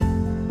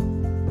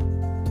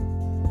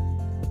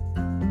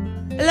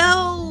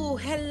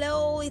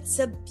Hello, it's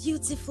a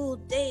beautiful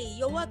day.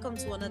 You're welcome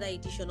to another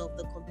edition of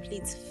the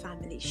Complete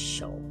Family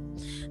Show.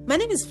 My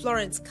name is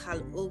Florence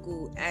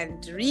Kalogu,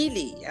 and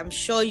really, I'm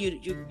sure you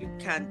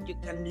can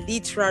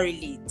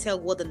literally tell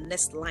what the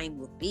next line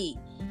will be.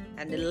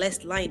 And the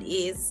next line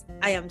is,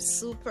 I am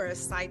super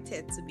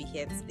excited to be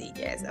here today.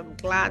 Yes, I'm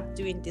glad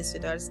doing this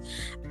with us.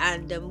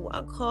 And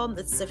welcome.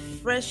 It's a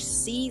fresh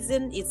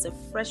season. It's a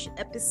fresh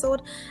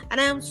episode.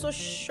 And I am so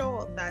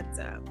sure that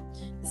the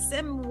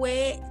same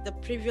way the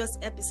previous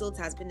episode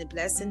has been a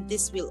blessing,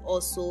 this will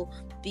also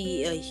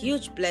be a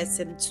huge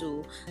blessing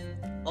to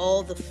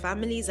all the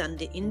families and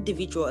the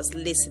individuals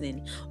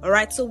listening. All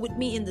right, so with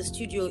me in the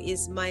studio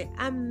is my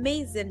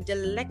amazing,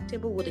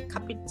 delectable with a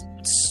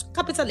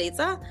capital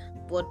letter,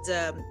 but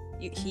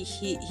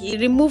he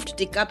removed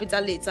the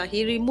capital letter.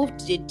 He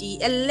removed the D.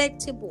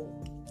 Electable.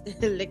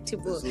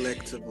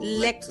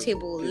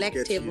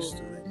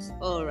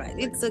 All right,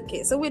 it's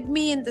okay. So with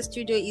me in the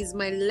studio is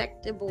my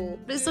lectable.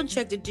 Please don't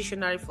check the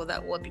dictionary for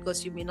that word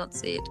because you may not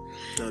say it.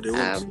 No, they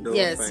won't.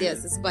 Yes,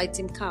 it's by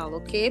Tim Carl.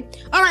 Okay.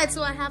 All right.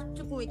 So I have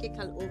Chukwuemeka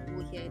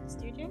Kalogu here in the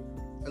studio.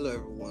 Hello,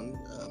 everyone.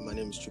 My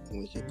name is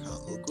Chukwuemeka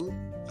Kalogu.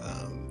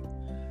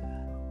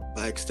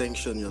 By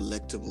extension, your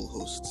lectable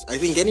hosts. I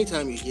think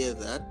anytime you hear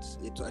that,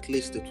 it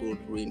will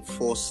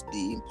reinforce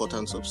the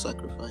importance of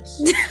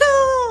sacrifice.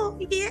 Oh,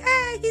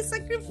 yeah, he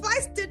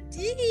sacrificed the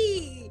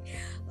D.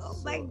 Oh,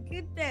 so, my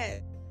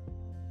goodness.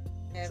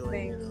 Yeah,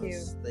 thank you.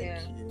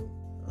 Thank you.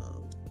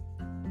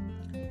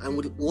 And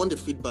we want the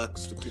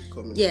feedbacks to keep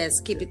coming. Yes,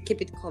 keep it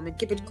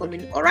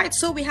coming. All right,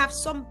 so we have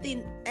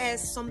something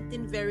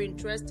very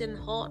interesting,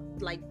 hot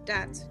like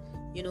that,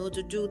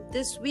 to do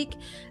this week.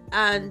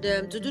 And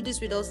to do this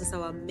with us is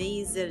our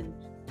amazing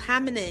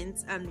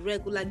permanent and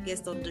regular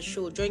guest on the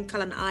show. Join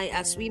Carl and I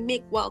as we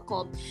make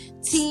welcome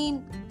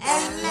Team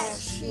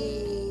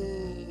Eleshi.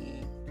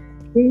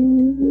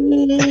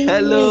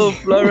 Hello,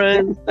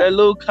 Florence.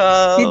 Hello,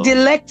 Carl. The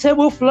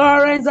delectable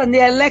Florence and the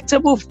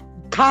electable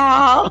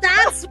Carl.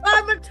 That's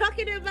what I'm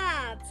talking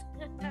about.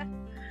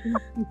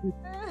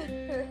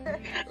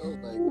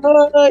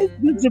 It's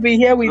good to be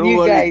here with Don't you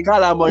worry, guys.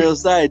 Carl, I'm on your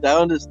side. I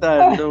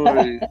understand. Don't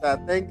worry.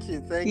 Thank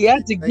you. He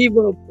had to give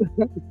up.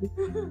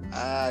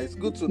 It's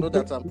good to know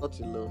that I'm not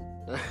alone.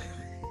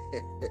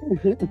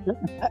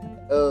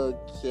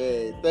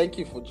 Okay, thank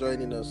you for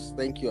joining us.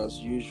 Thank you as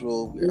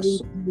usual. We are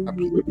so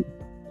happy to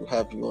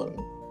have you on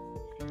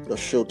the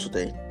show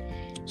today.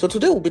 So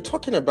today we'll be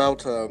talking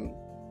about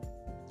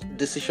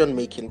decision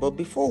making, but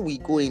before we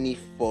go any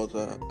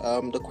further,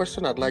 the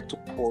question I'd like to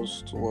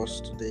pose to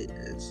us today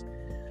is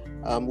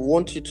we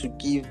want you to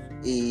give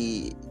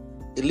a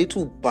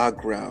little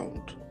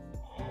background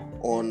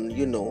on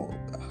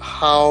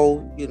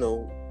how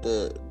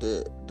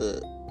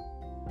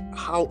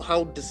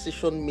how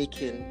decision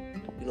making,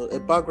 a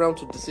background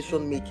to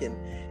decision making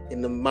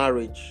in the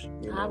marriage,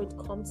 how it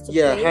comes to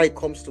play. How it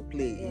comes to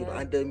play,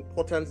 and the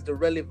importance, the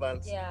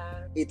relevance,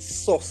 its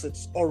source,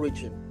 its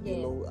origin.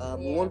 We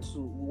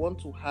want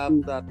to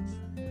have that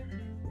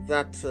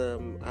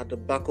at the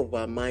back of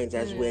our minds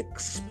as we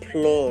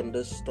explore on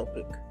this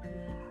topic,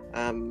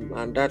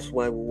 and that's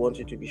why we want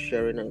you to be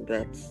sharing on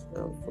that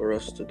for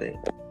us today.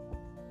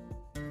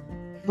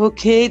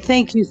 Okay,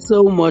 thank you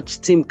so much,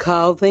 Tim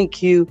Carl.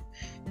 Thank you.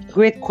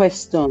 Great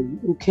question.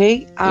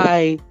 Okay,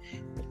 I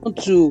want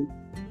to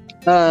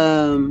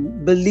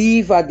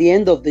believe at the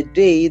end of the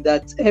day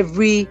that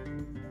every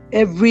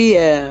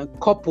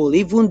couple,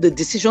 even the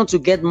decision to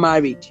get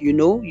married,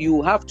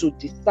 you have to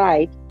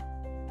decide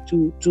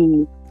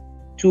to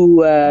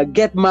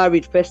get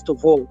married. First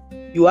of all,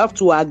 you have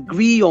to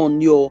agree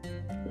on your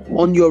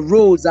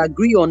roles,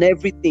 agree on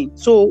everything.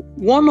 So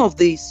one of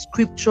the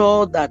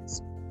scripture that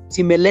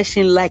Tim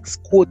Eleshi likes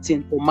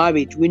quoting for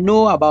marriage, we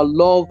know about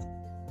love,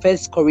 1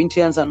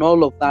 Corinthians and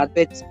all of that,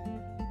 but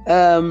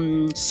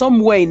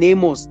somewhere in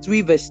Amos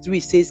 3 verse 3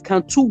 says,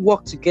 can two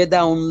work together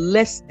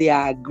unless they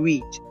are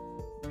agreed?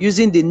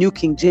 Using the New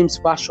King James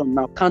Version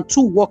now, can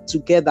two work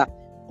together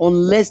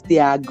unless they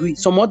are agreed?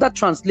 Some other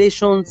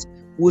translations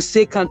will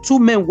say, can two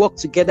men work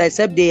together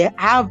except they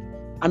have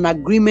an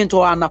agreement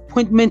or an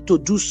appointment to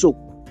do so?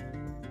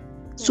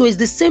 So it's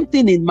the same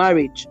thing in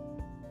marriage.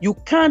 You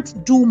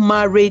can't do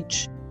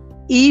marriage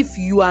if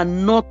you are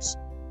not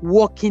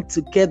working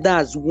together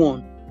as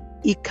one.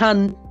 It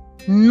can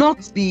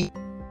not be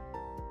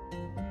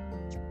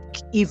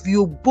if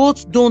you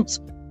both don't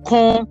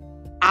come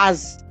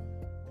as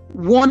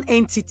one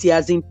entity,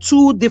 as in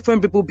two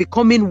different people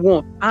becoming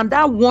one. And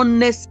that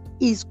oneness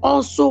is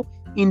also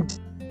in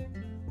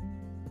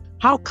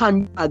how can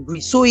you agree?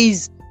 So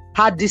his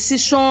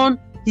decision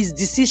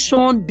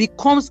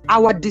becomes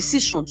our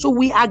decision. So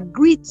we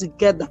agree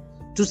together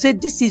to say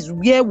this is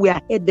where we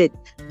are headed,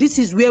 this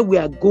is where we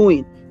are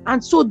going.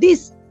 And so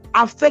this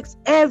affects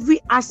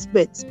every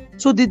aspect.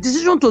 So the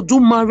decision to do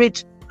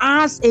marriage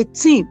as a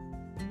team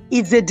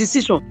is a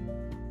decision,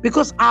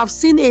 because I've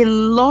seen a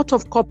lot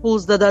of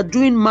couples that are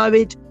doing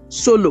marriage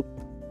solo.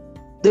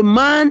 The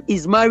man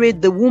is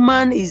married, the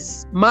woman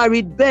is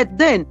married, but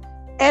then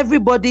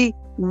everybody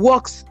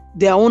works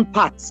their own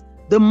parts.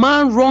 The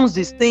man runs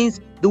his things,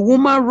 the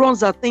woman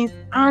runs her things,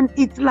 and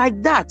it's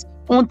like that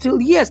until,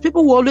 yes,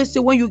 people will always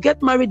say when you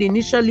get married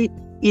initially,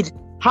 it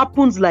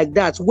happens like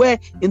that, where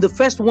in the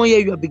first 1 year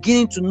you are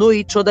beginning to know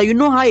each other. You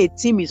know how a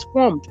team is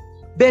formed.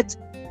 But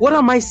what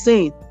am I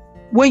saying?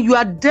 When you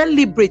are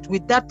deliberate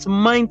with that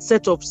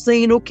mindset of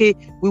saying, okay,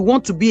 we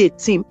want to be a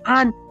team,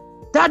 and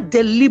that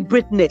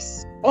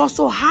deliberateness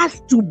also has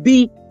to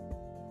be,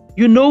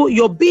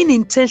 you're being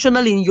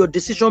intentional in your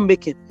decision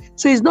making.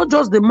 So it's not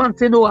just the man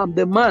saying, oh, I'm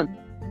the man,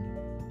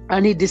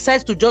 and he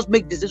decides to just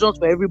make decisions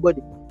for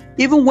everybody.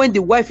 Even when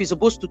the wife is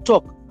supposed to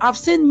talk, I've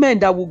seen men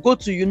that will go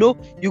to,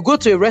 you go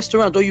to a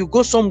restaurant or you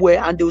go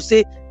somewhere and they'll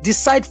say,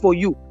 decide for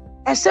you.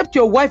 Except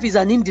your wife is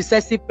an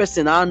indecisive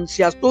person and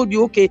she has told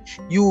you, okay,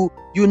 you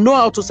know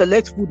how to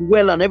select food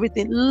well and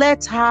everything.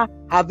 Let her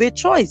have a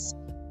choice.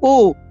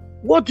 Oh,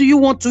 what do you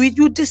want to eat?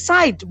 You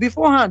decide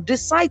beforehand,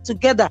 decide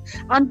together.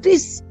 And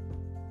this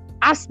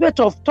aspect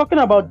of talking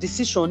about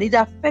decision, it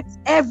affects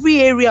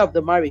every area of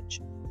the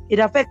marriage. It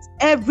affects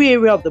every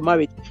area of the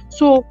marriage.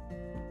 So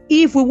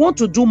if we want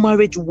to do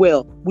marriage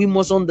well, we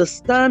must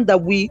understand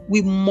that we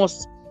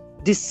must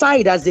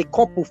decide as a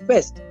couple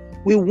first.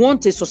 We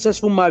want a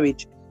successful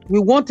marriage. We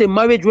want a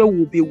marriage where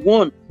we'll be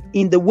one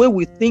in the way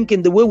we think,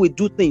 in the way we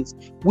do things.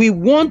 We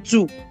want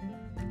to,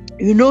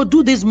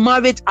 do this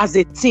marriage as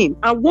a team.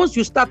 And once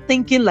you start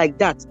thinking like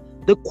that,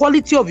 the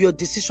quality of your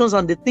decisions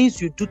and the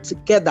things you do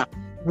together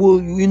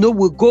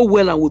will go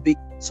well and will be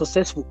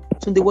successful.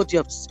 Sunday, what do you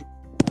have to say?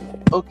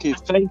 Okay,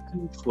 thank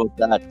you for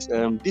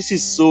that. This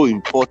is so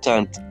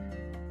important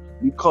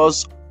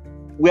because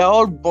we are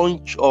all a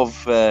bunch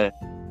of a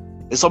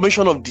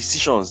summation of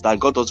decisions that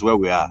got us where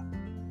we are.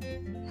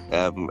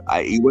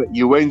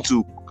 You went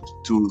to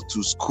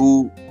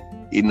school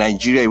in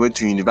Nigeria, you went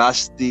to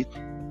university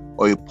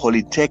or a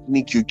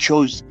polytechnic, you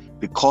chose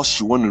the course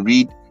you want to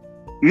read.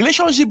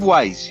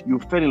 Relationship-wise, you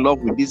fell in love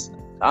with this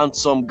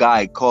handsome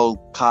guy called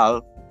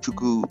Carl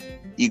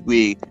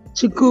Chukwuigwe.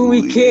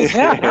 Chukwuike.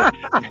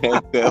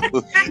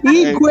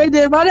 Igwe,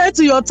 they married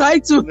to your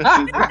title.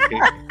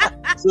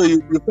 So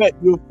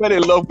you fell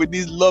in love with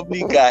this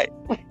lovely guy.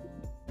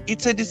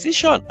 It's a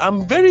decision.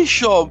 I'm very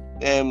sure,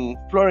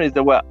 Florence,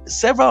 there were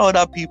several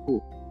other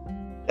people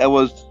that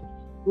was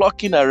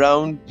flocking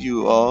around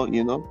you, or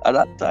at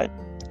that time.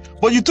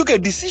 But you took a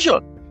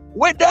decision.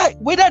 Whether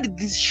the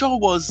decision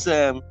was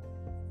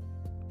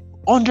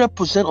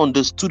 100%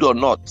 understood or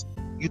not,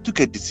 you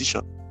took a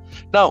decision.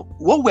 Now,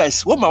 what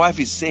my wife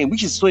is saying,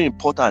 which is so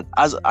important,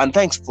 and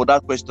thanks for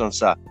that question,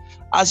 sir.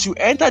 As you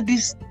enter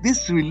this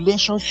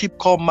relationship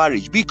called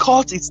marriage,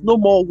 because it's no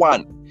more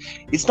one,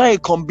 it's not a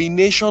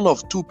combination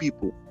of two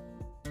people.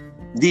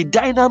 The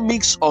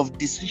dynamics of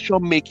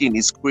decision making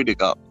is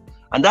critical,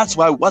 and that's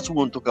why what we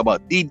want to talk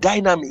about, the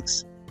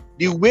dynamics,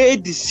 the way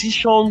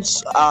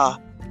decisions are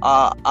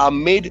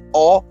made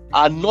or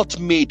are not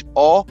made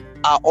or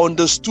are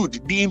understood,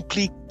 the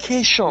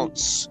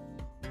implications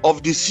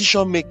of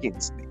decision making.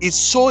 It's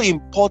so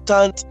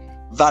important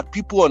that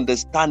people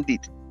understand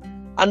it,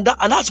 and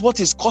that's what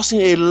is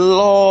causing a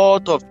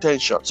lot of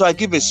tension. So I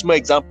give a small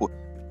example.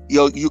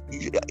 Your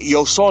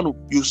son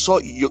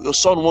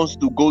wants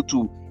to go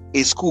to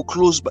a school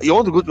close by. You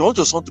want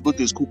your son to go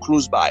to a school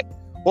close by,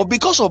 but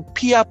because of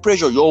peer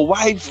pressure, your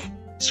wife's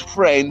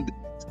friend,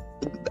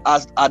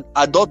 as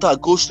a daughter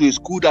goes to a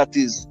school that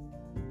is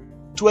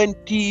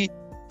 20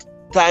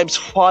 times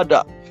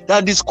farther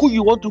than the school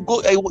you want to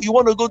go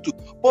to.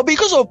 But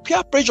because of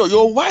peer pressure,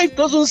 your wife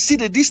doesn't see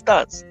the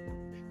distance.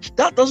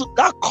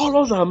 That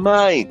colors her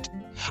mind.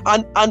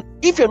 And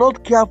if you're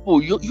not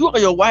careful, you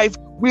and your wife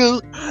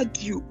will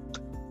argue,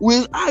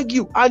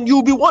 and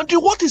you'll be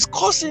wondering what is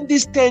causing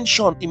this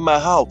tension in my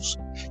house.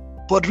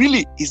 But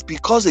really, it's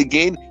because,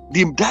 again,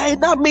 the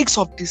dynamics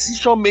of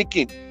decision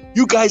making,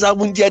 you guys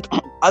haven't yet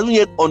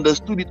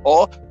understood it,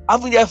 or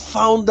haven't yet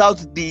found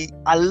out the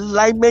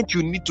alignment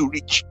you need to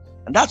reach.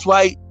 And that's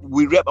why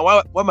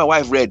when my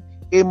wife read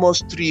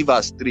Amos 3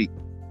 verse 3,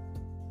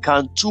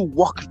 can two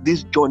walk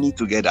this journey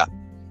together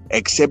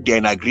except they're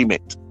in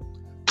agreement?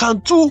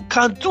 Can two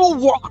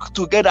walk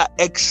together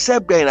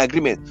except they're in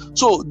agreement?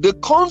 So the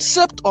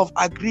concept of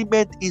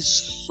agreement is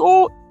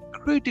so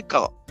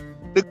critical.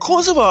 The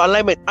concept of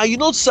alignment,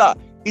 and sir,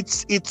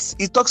 it's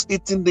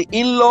in the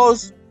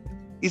in-laws,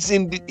 it's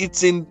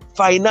in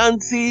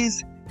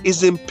finances,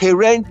 it's in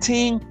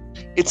parenting,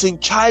 it's in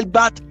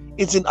childbirth,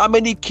 it's in how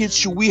many kids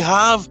should we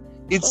have,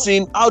 it's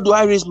in how do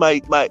I raise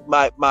my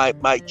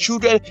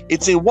children,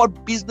 it's in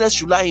what business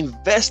should I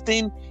invest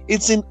in,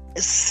 it's in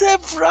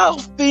several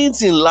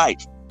things in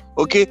life.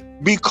 Okay,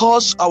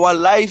 because our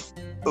life,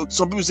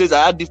 some people say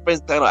I have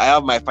different time. I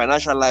have my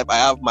financial life, I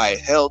have my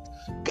health.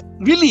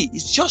 Really,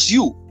 it's just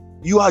you.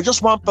 You are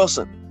just one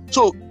person.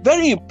 So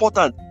very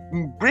important,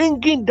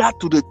 bringing that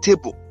to the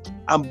table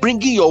and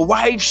bringing your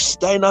wife's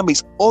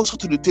dynamics also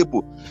to the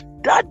table.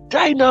 That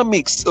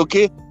dynamics,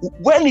 okay,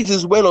 when it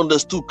is well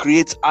understood,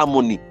 creates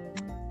harmony.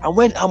 And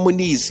when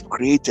harmony is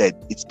created,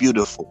 it's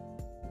beautiful.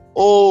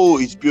 Oh,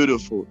 it's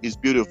beautiful. It's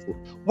beautiful.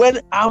 When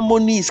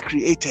harmony is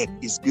created,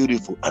 it's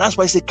beautiful. And that's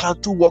why I say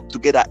can't two work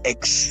together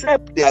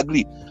except they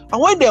agree.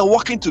 And when they're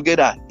working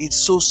together, it's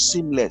so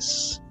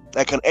seamless,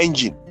 like an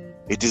engine.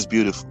 It is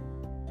beautiful.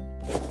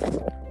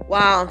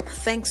 Wow,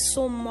 thanks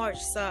so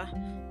much, sir.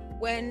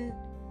 When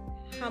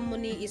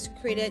harmony is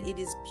created, it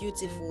is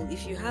beautiful.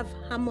 If you have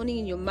harmony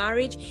in your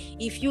marriage,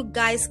 if you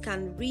guys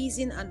can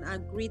reason and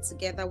agree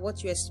together,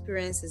 what you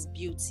experience is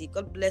beauty.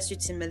 God bless you,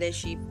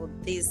 Timeleshi, for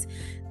this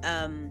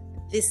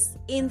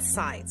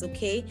insight.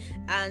 Okay,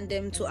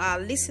 and to our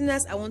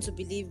listeners, I want to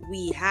believe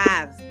we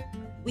have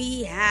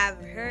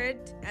heard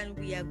and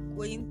we are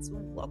going to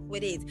work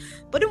with it.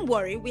 But don't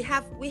worry, we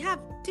have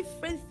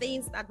different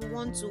things that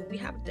we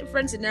have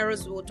different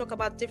scenarios. We will talk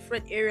about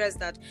different areas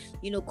that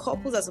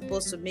couples are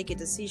supposed to make a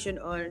decision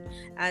on.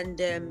 And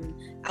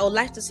I would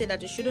like to say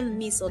that you shouldn't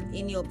miss on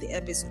any of the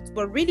episodes.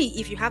 But really,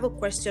 if you have a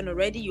question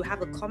already, you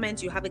have a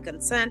comment, you have a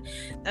concern,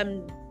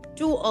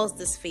 do us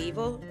this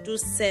favor, do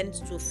send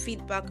to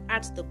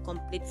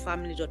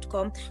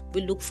feedback@thecompletefamily.com.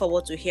 We look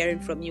forward to hearing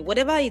from you.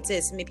 Whatever it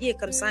is, maybe a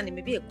concern, it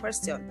may be a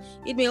question,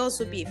 it may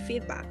also be a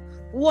feedback.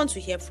 We want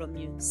to hear from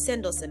you.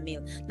 Send us a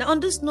mail. Now,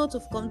 on this note,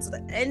 we've come to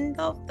the end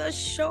of the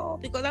show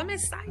because I'm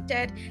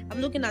excited.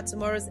 I'm looking at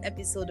tomorrow's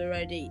episode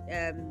already.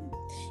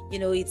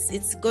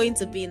 It's going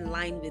to be in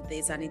line with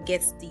this, and it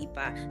gets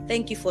deeper.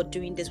 Thank you for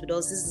doing this with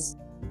us.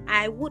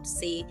 I would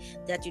say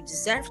that you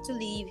deserve to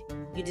live,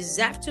 you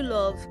deserve to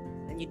love,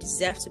 and you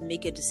deserve to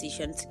make a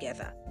decision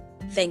together.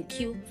 Thank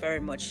you very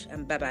much,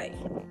 and bye-bye.